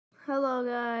Hello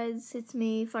guys, it's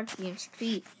me, Frisk.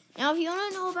 Now if you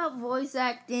want to know about voice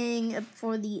acting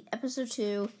for the episode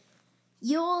 2,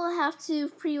 you'll have to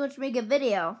pretty much make a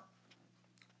video.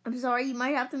 I'm sorry, you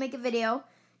might have to make a video.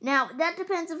 Now, that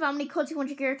depends on how many coats you want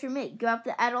your character to make. You have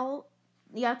to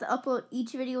upload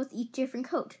each video with each different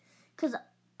coat.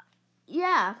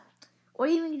 Or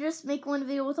even just make one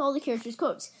video with all the characters'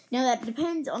 coats. Now, that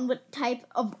depends on what type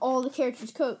of all the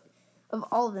characters' coat. Of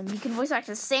all of them. You can voice act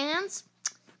as Sans,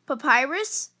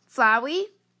 Papyrus, Flowey,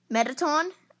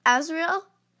 Mettaton, Asriel,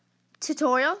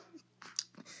 Toriel,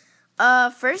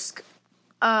 Frisk,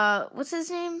 what's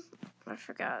his name? I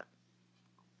forgot.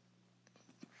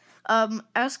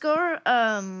 Asgore,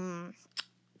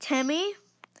 Temmie,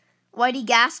 Whitey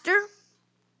Gaster,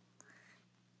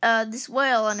 this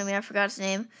whale enemy, I forgot his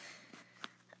name.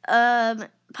 Mega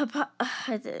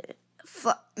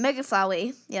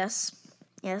Flowey, yes,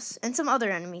 and some other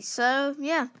enemies. So,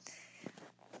 yeah.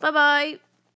 Bye-bye.